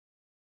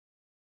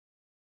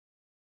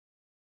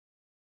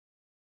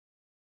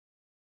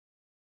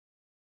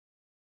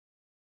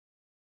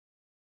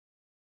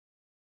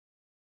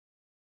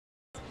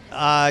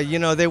You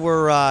know, they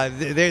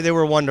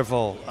were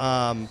wonderful,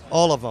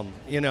 all of them.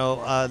 You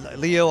know,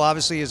 Leo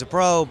obviously is a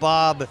pro.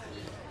 Bob,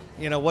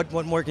 you know, what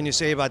more can you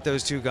say about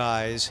those two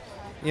guys?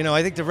 You know,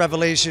 I think the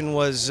revelation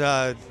was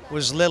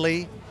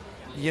Lily.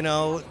 You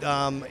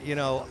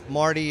know,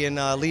 Marty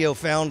and Leo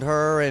found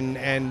her,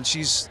 and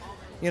she's,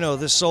 you know,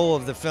 the soul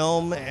of the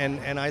film.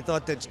 And I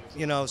thought that,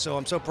 you know, so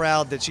I'm so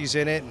proud that she's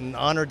in it and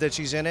honored that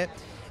she's in it.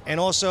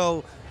 And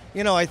also,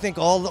 you know, I think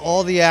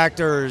all the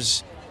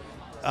actors.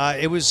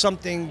 It was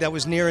something that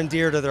was near and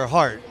dear to their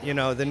heart. You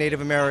know, the Native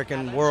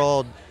American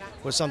world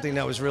was something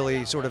that was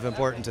really sort of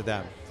important to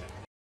them.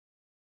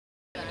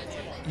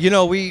 You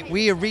know,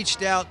 we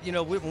reached out, you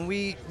know, when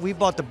we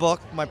bought the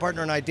book, my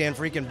partner and I, Dan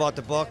Freakin, bought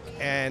the book,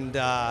 and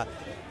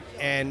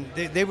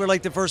they were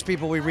like the first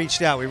people we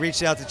reached out. We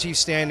reached out to Chief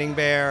Standing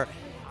Bear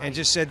and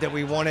just said that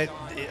we wanted,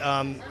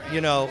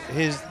 you know,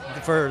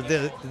 for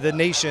the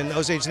nation,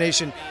 Osage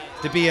Nation,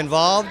 to be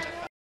involved.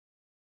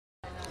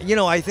 You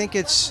know, I think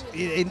it's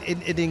an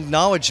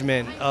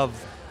acknowledgement of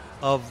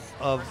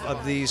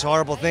these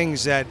horrible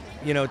things that,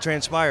 you know,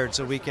 transpired,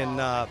 so we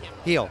can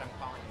heal.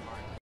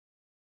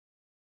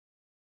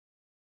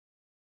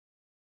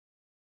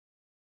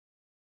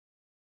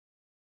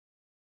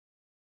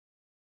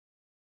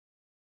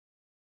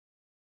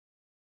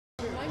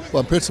 Well,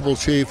 I'm principal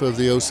chief of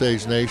the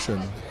Osage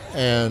Nation,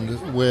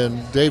 and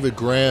when David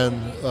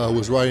Grann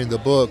was writing the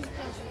book,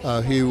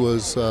 he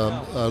was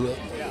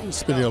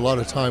spending a lot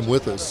of time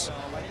with us,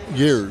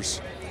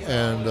 years,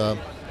 and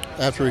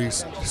after he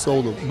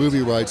sold the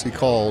movie rights, he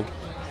called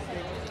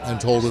and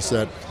told us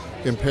that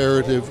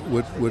Imperative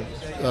would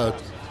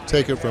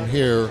take it from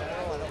here,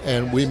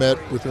 and we met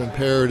with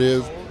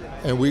Imperative,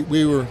 and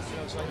we were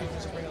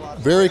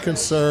very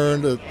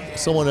concerned that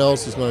someone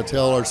else is going to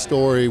tell our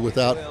story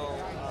without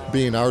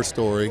being our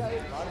story.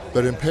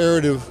 But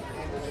Imperative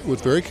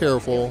was very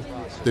careful.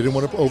 They didn't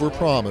want to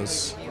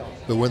overpromise.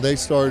 But when they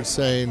started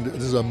saying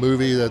this is a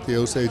movie that the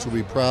Osage will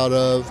be proud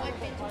of,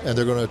 and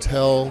they're going to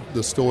tell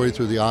the story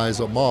through the eyes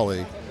of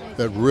Mollie,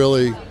 that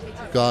really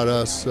got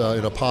us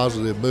in a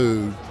positive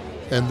mood.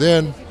 And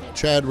then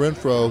Chad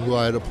Renfro, who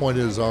I had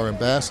appointed as our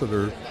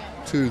ambassador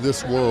to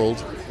this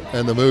world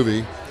and the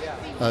movie,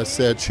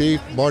 said, Chief,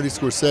 Martin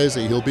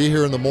Scorsese, he'll be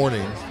here in the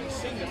morning.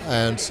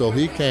 And so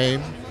he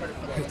came.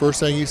 First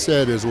thing he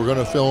said is, we're going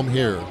to film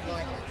here.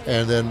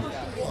 And then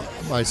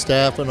my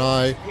staff and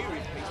I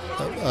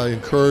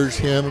encouraged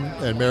him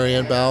and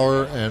Marianne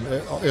Bauer and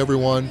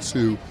everyone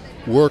to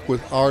work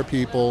with our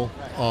people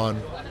on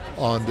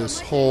this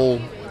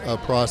whole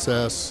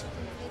process.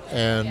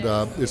 And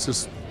it's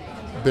just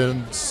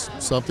been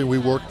something we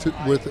worked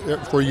with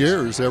for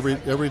years,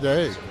 every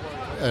day.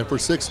 And for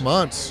 6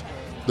 months,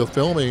 the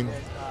filming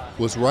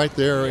was right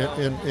there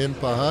in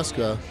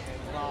Pawhuska.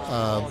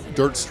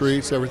 Dirt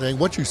streets, everything.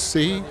 What you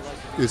see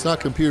is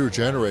not computer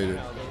generated.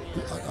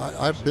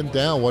 I've been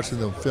down watching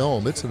them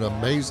film. It's an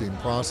amazing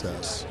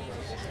process.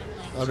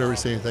 I've never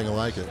seen anything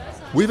like it.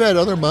 We've had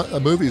other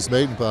movies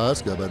made in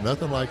Pawhuska, but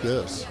nothing like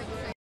this.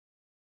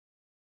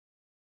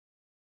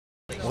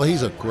 Well,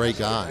 he's a great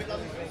guy.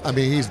 I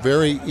mean, he's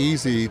very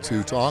easy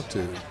to talk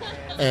to,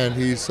 and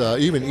he's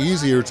even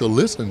easier to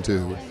listen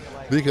to,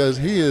 because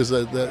he is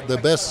the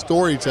best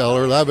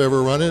storyteller I've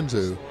ever run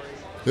into.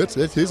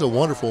 He's a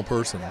wonderful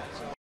person.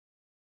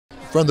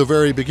 From the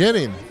very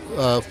beginning,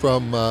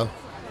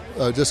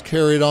 just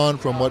carried on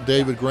from what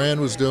David Grann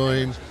was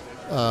doing,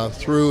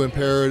 through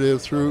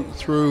Imperative,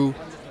 through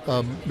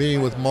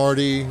meeting with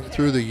Marty,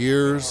 through the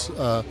years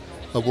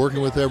of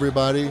working with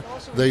everybody.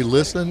 They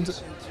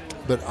listened,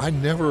 but I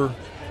never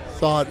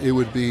thought it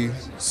would be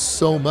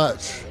so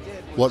much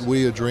what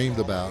we had dreamed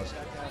about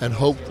and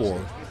hoped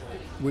for.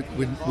 We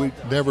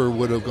never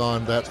would have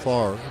gone that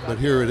far, but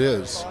here it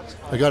is.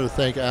 I got to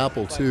thank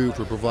Apple too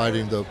for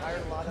providing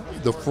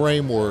the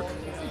framework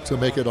to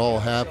make it all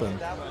happen.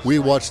 We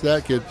watched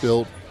that get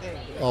built,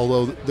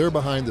 although they're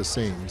behind the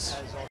scenes.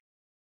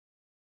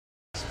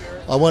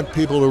 I want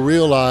people to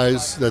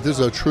realize that this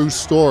is a true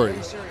story,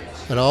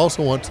 and I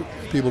also want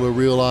people to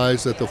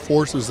realize that the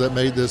forces that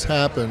made this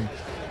happen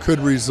could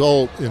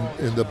result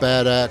in the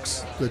bad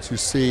acts that you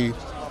see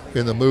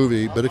in the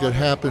movie, but it could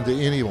happen to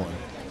anyone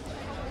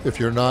if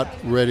you're not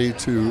ready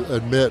to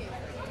admit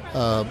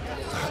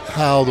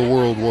how the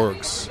world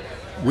works.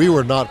 We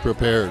were not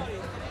prepared,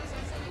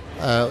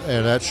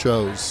 and that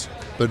shows.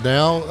 But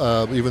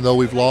now, even though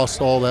we've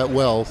lost all that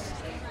wealth,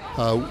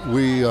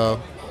 we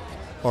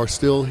are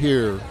still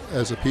here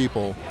as a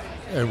people,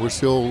 and we're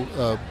still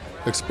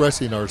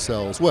expressing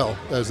ourselves, well,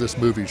 as this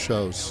movie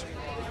shows.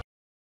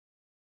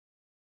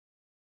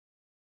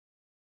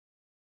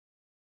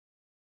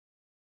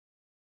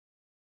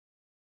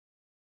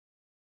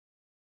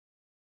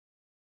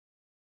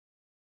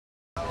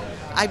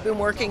 I've been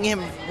working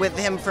with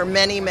him for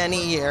many,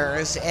 many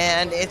years,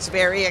 and it's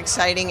very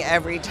exciting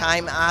every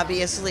time.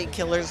 Obviously,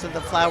 Killers of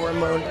the Flower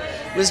Moon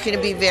was going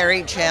to be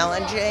very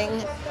challenging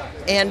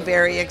and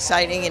very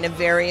exciting and a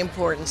very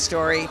important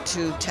story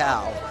to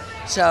tell.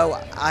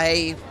 So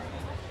I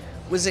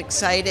was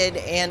excited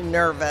and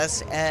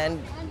nervous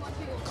and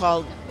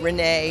called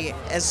Rene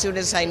as soon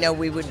as I know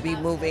we would be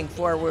moving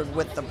forward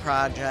with the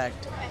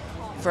project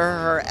for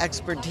her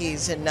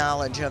expertise and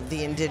knowledge of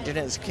the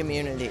Indigenous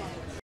community.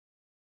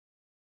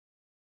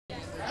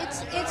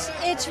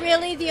 It's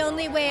really the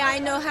only way I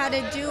know how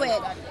to do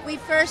it. We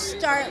first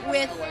start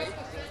with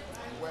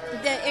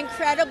the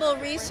incredible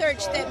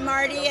research that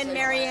Marty and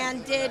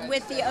Marianne did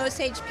with the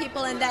Osage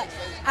people and that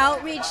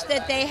outreach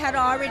that they had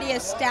already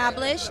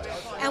established,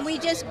 and we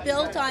just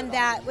built on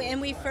that.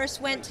 And we first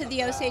went to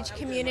the Osage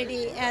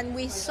community and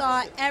we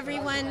saw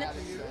everyone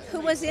who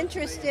was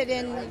interested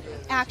in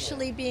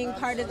actually being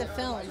part of the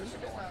film.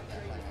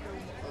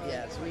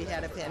 Yes, we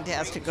had a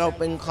fantastic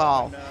open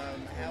call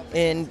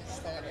in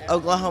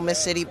Oklahoma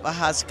City,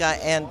 Pawhuska,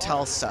 and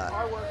Tulsa.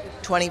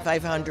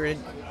 2,500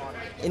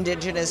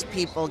 Indigenous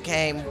people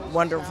came,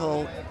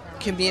 wonderful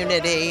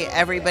community,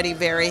 everybody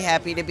very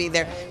happy to be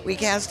there. We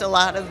cast a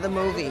lot of the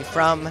movie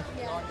from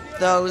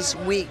those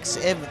weeks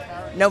in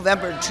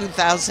November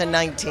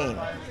 2019.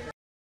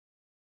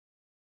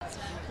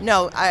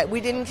 No,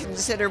 we didn't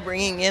consider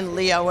bringing in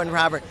Leo and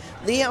Robert.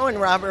 Leo and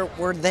Robert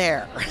were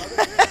there.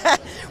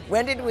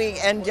 When did we,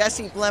 and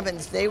Jesse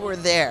Plemons, they were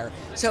there.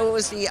 So it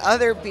was the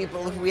other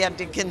people who we had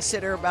to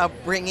consider about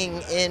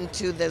bringing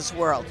into this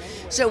world.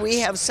 So we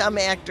have some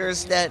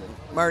actors that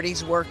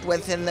Marty's worked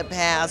with in the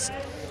past,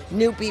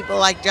 new people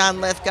like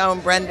John Lithgow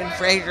and Brendan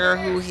Fraser,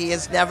 who he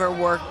has never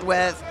worked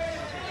with,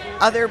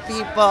 other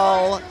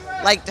people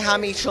like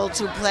Tommy Schultz,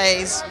 who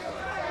plays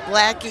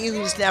Blackie,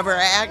 who's never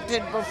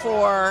acted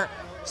before.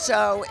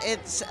 So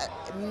it's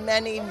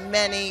many,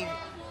 many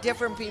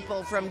different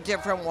people from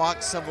different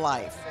walks of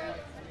life.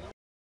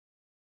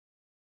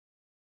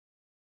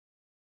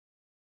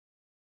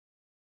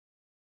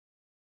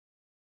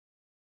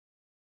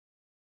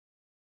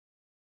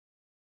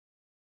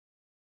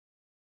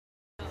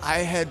 I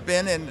had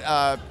been in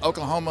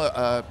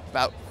Oklahoma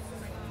about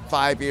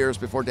 5 years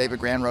before David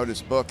Grann wrote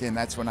his book, and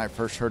that's when I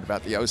first heard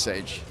about the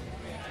Osage.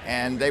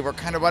 And they were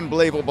kind of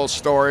unbelievable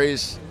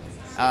stories.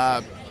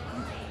 A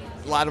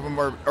lot of them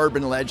were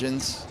urban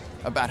legends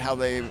about how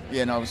they,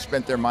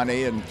 spent their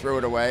money and threw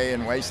it away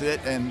and wasted it.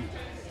 And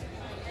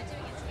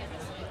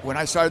when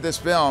I started this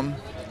film,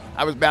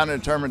 I was bound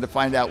and determined to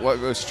find out what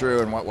was true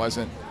and what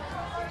wasn't.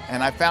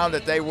 And I found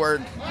that they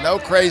were no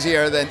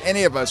crazier than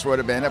any of us would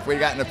have been if we'd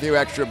gotten a few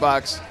extra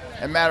bucks.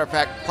 As a matter of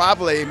fact,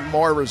 probably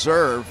more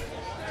reserved.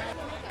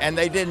 And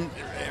they didn't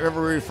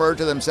ever refer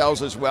to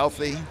themselves as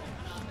wealthy.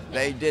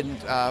 They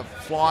didn't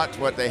flaunt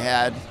what they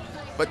had,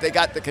 but they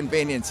got the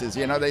conveniences.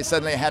 They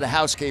suddenly had a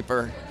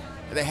housekeeper.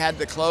 They had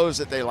the clothes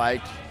that they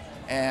liked,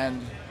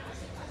 and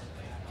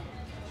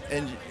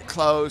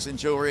clothes and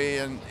jewelry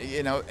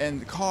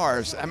and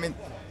cars. I mean,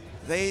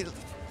 they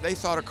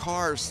thought of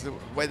cars the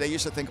way they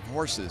used to think of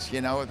horses.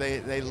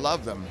 They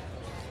loved them,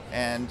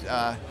 and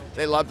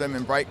they loved them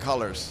in bright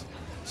colors.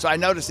 So I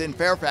noticed in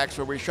Fairfax,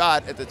 where we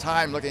shot at the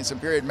time, looking at some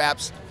period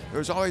maps, there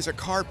was always a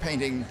car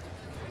painting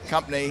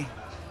company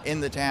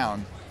in the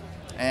town.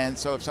 And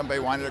so if somebody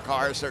wanted a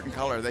car a certain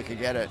color, they could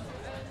get it.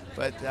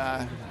 But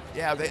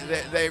yeah,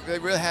 they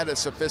really had a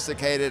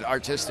sophisticated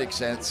artistic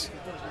sense,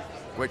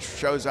 which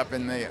shows up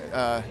in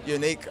the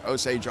unique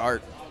Osage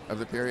art of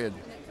the period.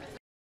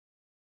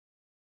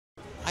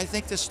 I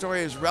think this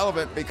story is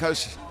relevant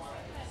because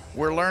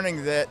we're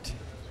learning that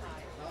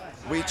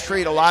we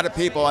treat a lot of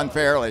people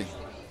unfairly,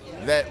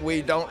 that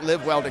we don't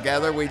live well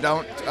together, we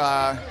don't,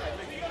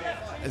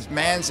 as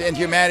man's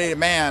inhumanity to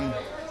man,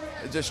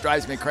 it just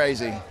drives me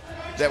crazy,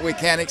 that we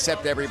can't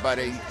accept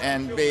everybody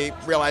and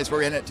realize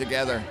we're in it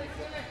together.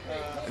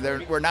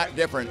 We're not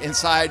different.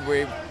 Inside,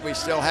 we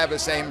still have the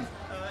same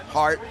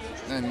heart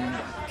and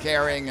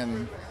caring,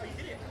 and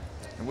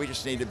we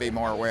just need to be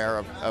more aware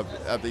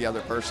of the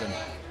other person.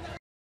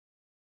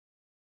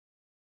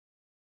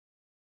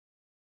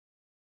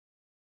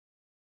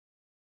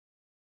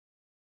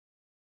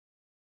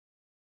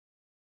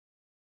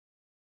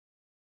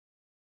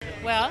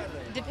 Well,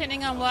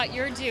 depending on what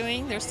you're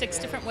doing, there's 6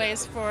 different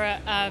ways for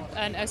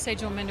an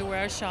Osage woman to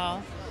wear a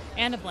shawl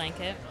and a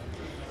blanket.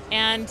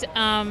 And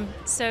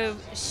so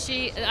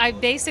I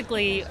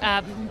basically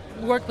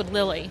worked with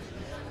Lily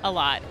a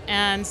lot.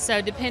 And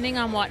so depending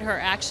on what her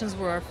actions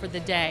were for the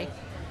day,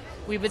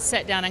 we would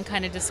sit down and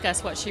kind of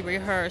discuss what she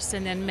rehearsed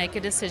and then make a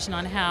decision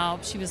on how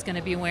she was going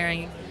to be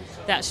wearing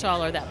that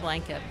shawl or that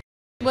blanket.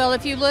 Well,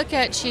 if you look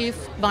at Chief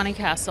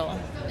Bonnycastle,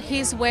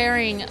 he's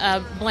wearing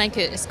a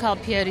blanket, it's called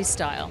peyote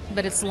style,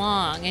 but it's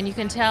long, and you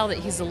can tell that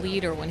he's a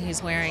leader when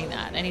he's wearing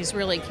that, and he's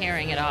really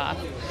carrying it off.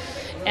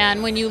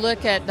 And when you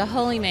look at the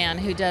holy man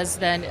who does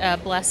the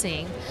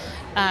blessing,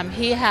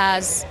 he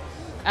has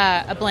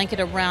a blanket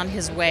around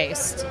his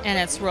waist, and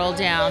it's rolled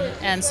down,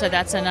 and so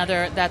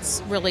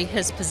that's really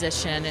his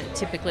position, and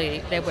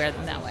typically they wear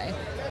them that way.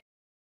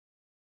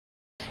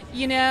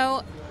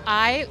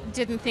 I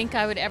didn't think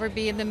I would ever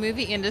be in the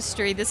movie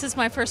industry. This is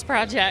my first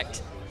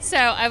project. So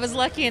I was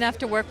lucky enough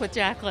to work with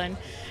Jacqueline.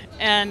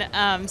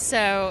 And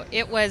so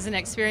it was an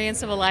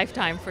experience of a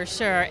lifetime for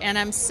sure. And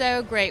I'm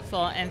so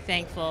grateful and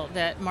thankful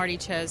that Marty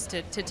chose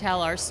to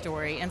tell our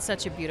story in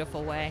such a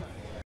beautiful way.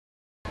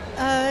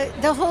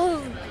 The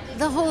whole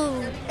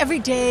every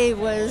day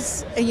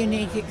was a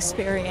unique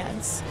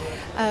experience.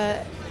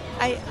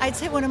 I'd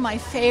say one of my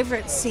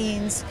favorite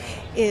scenes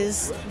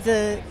is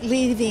the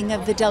leaving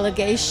of the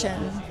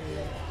delegation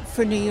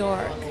for New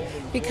York,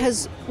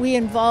 because we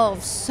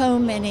involved so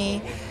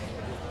many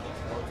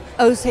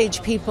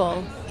Osage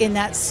people in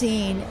that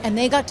scene, and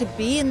they got to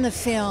be in the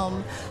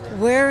film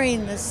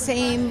wearing the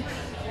same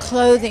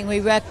clothing. We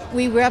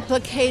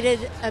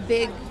replicated a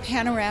big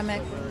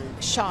panoramic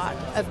shot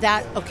of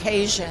that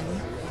occasion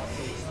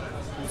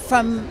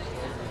from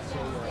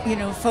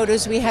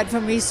photos we had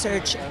from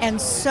research, and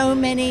so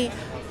many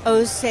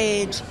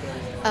Osage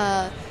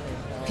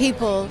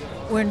people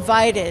were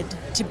invited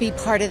to be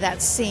part of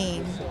that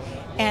scene,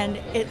 and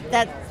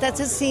that's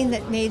a scene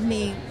that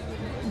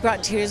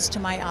brought tears to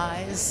my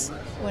eyes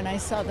when I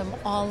saw them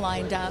all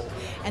lined up,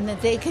 and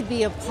that they could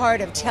be a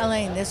part of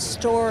telling this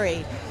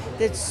story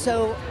that's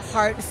so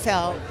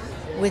heartfelt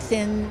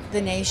within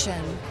the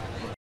nation.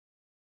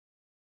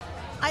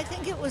 I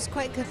think it was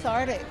quite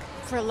cathartic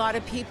for a lot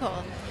of people,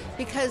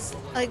 because,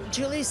 like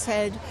Julie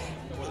said,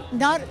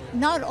 not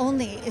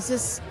only is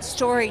this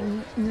story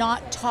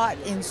not taught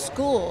in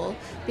school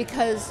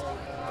because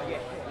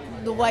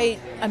the white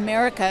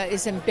America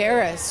is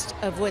embarrassed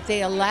of what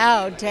they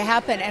allowed to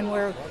happen and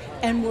were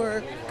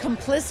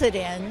complicit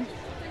in,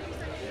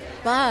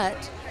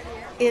 but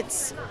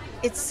it's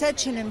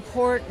such an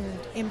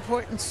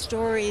important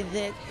story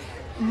that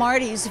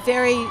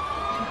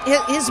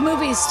his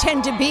movies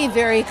tend to be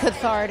very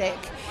cathartic,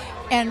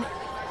 and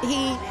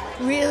he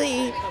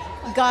really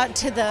got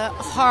to the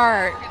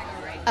heart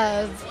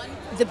of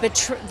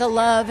the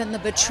love and the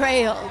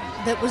betrayal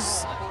that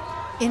was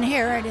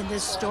inherent in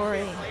this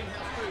story.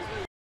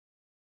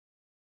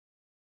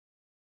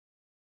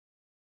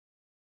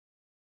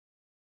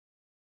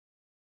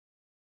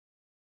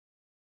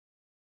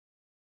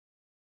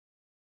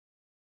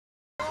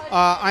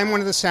 I'm one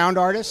of the sound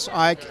artists.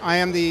 I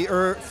am the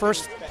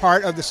first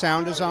part of the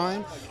sound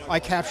design. I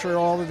capture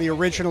all of the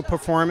original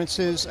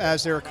performances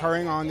as they're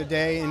occurring on the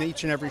day in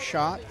each and every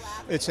shot.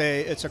 It's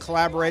a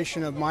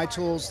collaboration of my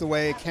tools, the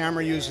way a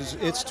camera uses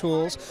its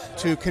tools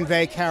to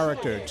convey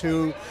character,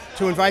 to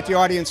invite the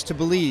audience to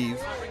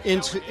believe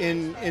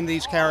in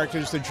these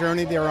characters, the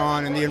journey they're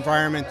on, and the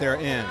environment they're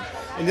in.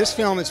 In this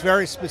film, it's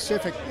very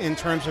specific in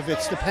terms of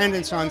its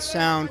dependence on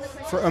sound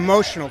for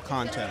emotional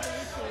content.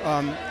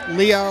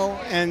 Leo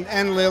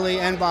and Lily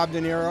and Bob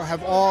De Niro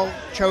have all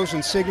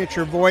chosen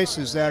signature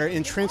voices that are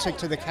intrinsic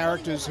to the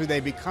characters who they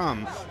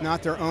become,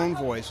 not their own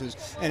voices,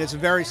 and it's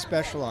very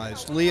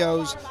specialized.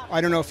 Leo's, I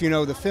don't know if you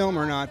know the film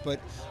or not, but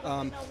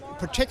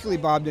particularly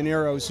Bob De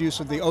Niro's use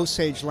of the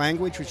Osage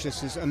language, which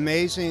is this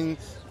amazing,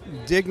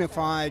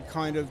 dignified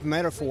kind of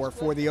metaphor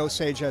for the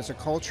Osage as a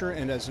culture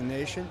and as a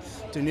nation.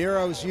 De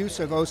Niro's use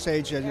of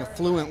Osage in a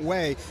fluent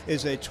way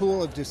is a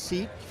tool of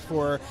deceit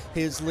for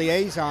his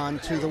liaison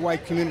to the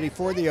white community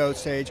for the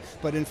Osage,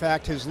 but in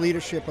fact his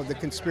leadership of the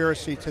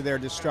conspiracy to their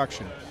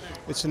destruction.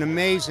 It's an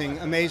amazing,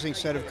 amazing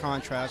set of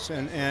contrasts,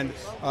 and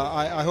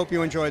I hope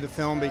you enjoy the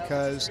film,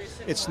 because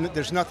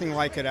there's nothing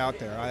like it out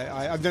there.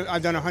 I've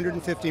done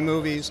 150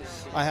 movies.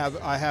 I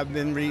have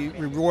been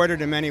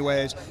rewarded in many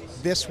ways.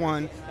 This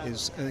one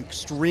is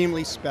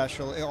extremely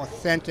special,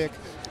 authentic,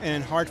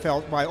 and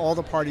heartfelt by all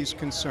the parties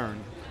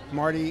concerned.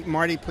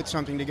 Marty put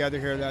something together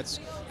here that's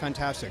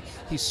fantastic.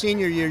 He's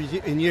senior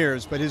in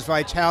years, but his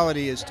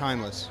vitality is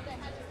timeless.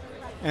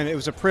 And it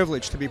was a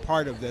privilege to be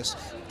part of this,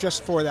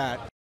 just for that.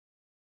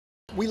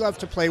 We love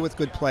to play with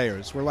good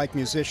players. We're like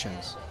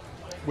musicians.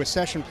 We're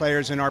session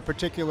players in our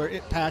particular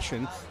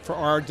passion for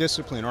our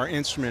discipline, our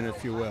instrument,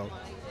 if you will.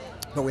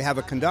 But we have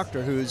a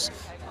conductor who's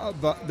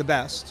the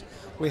best.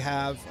 We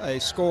have a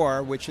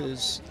score, which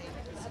is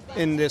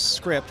in this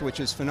script, which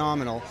is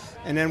phenomenal.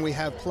 And then we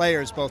have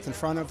players both in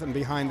front of and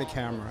behind the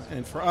camera.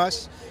 And for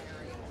us,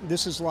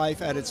 this is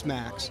life at its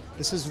max.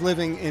 This is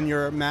living in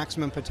your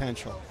maximum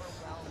potential.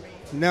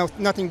 No,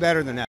 nothing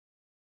better than that.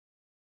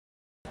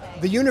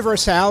 The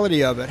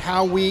universality of it,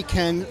 how we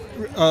can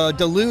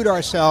delude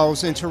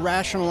ourselves into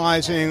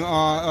rationalizing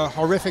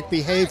horrific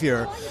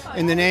behavior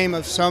in the name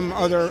of some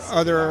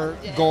other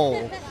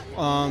goal.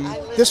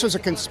 This was a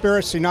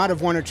conspiracy not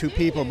of one or two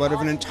people, but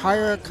of an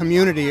entire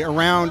community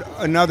around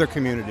another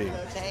community.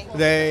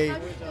 They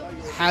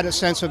had a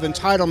sense of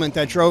entitlement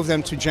that drove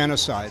them to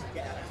genocide.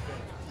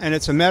 And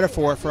it's a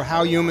metaphor for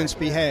how humans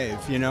behave.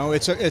 You know,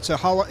 it's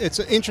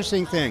an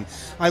interesting thing.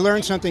 I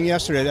learned something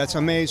yesterday that's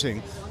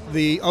amazing.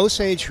 The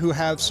Osage who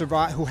had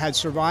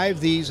survived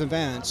these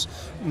events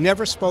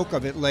never spoke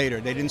of it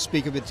later. They didn't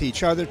speak of it to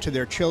each other, to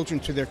their children,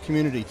 to their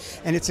community.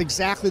 And it's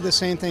exactly the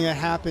same thing that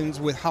happens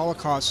with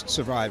Holocaust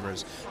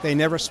survivors. They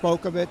never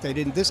spoke of it. They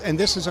didn't. And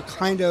this is a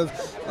kind of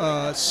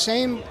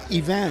same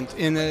event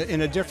in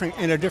a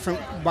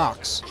different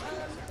box.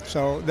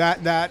 So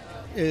that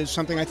is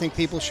something I think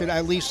people should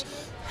at least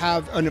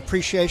have an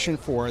appreciation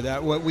for,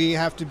 that what we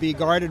have to be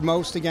guarded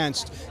most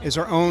against is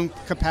our own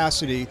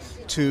capacity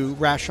to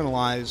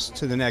rationalize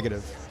to the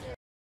negative.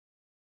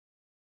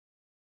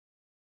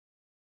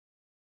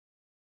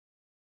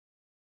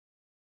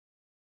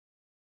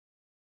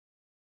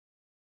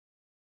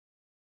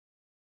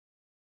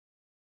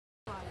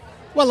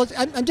 Well,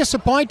 I'm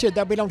disappointed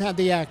that we don't have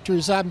the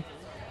actors.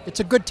 It's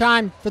a good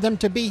time for them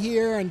to be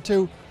here and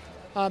to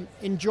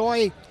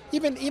enjoy,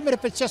 even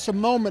if it's just a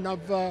moment of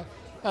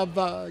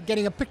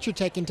getting a picture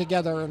taken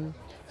together, and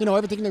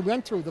everything they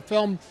went through. The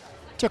film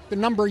took a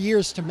number of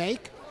years to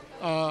make.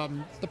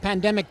 The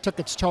pandemic took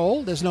its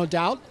toll. There's no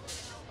doubt.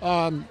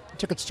 It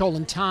took its toll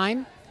in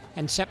time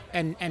and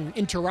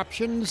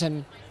interruptions,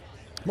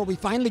 but we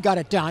finally got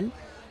it done.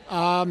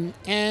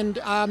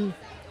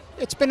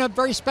 It's been a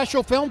very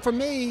special film for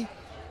me,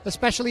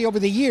 especially over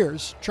the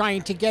years,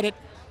 trying to get it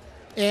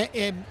to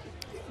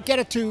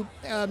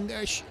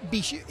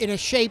be in a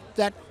shape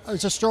that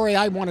is a story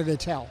I wanted to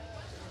tell.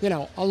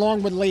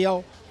 Along with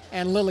Leo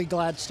and Lily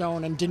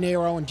Gladstone and De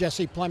Niro and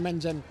Jesse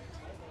Plemons and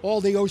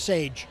all the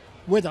Osage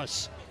with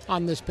us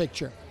on this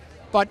picture.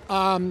 But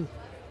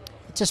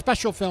it's a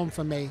special film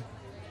for me,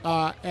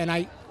 and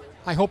I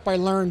hope I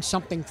learned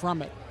something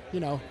from it.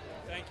 Thank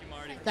you,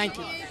 Marty. Thank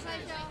you.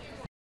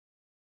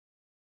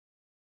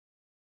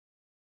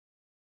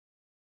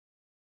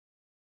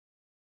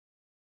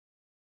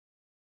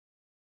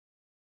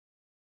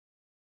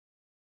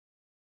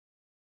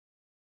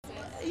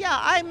 Yeah,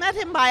 I met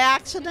him by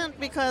accident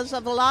because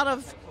of a lot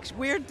of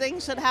weird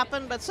things that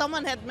happened, but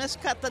someone had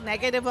miscut the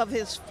negative of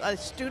his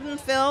student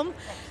film,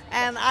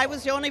 and I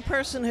was the only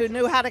person who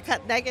knew how to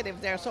cut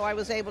negative there, so I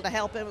was able to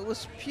help him. It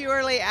was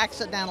purely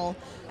accidental.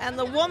 And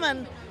the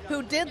woman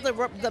who did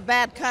the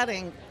bad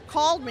cutting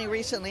called me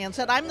recently and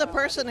said, I'm the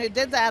person who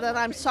did that, and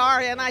I'm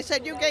sorry. And I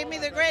said, you gave me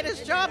the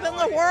greatest job in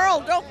the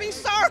world. Don't be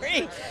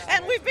sorry.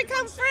 And we've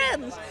become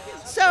friends.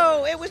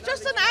 So it was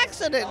just an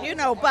accident,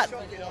 but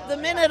the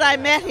minute I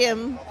met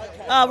him,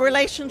 a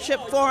relationship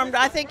formed.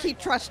 I think he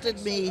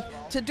trusted me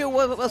to do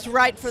what was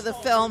right for the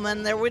film,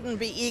 and there wouldn't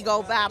be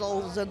ego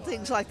battles and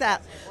things like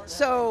that.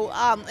 So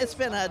it's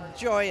been a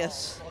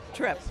joyous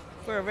trip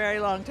for a very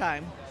long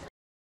time.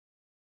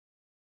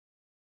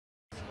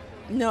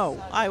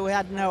 No, I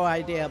had no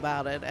idea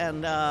about it,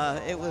 and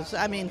it was,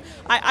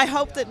 I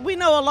hope that we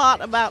know a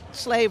lot about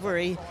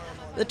slavery,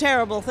 the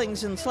terrible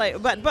things in slavery,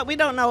 but we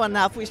don't know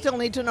enough. We still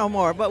need to know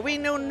more, but we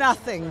knew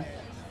nothing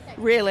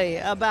really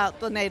about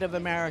the Native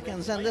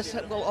Americans, and this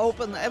will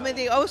open,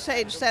 the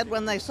Osage said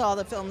when they saw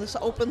the film, this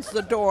opens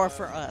the door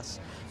for us,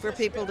 for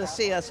people to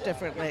see us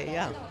differently,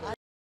 yeah.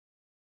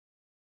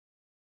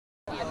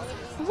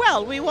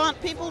 Well, we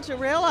want people to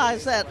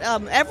realize that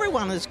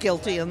everyone is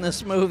guilty in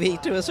this movie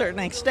to a certain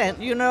extent,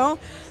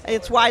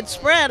 It's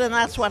widespread, and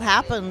that's what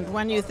happened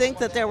when you think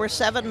that there were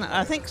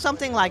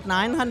something like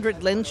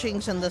 900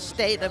 lynchings in the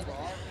state of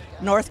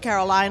North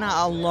Carolina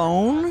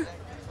alone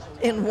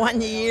in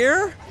 1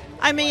 year.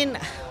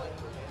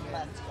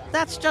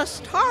 That's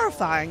just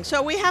horrifying.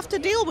 So we have to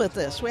deal with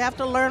this. We have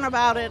to learn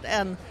about it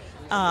and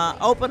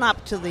open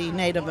up to the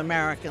Native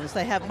Americans.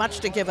 They have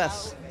much to give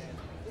us.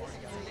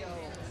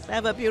 They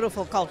have a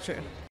beautiful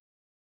culture.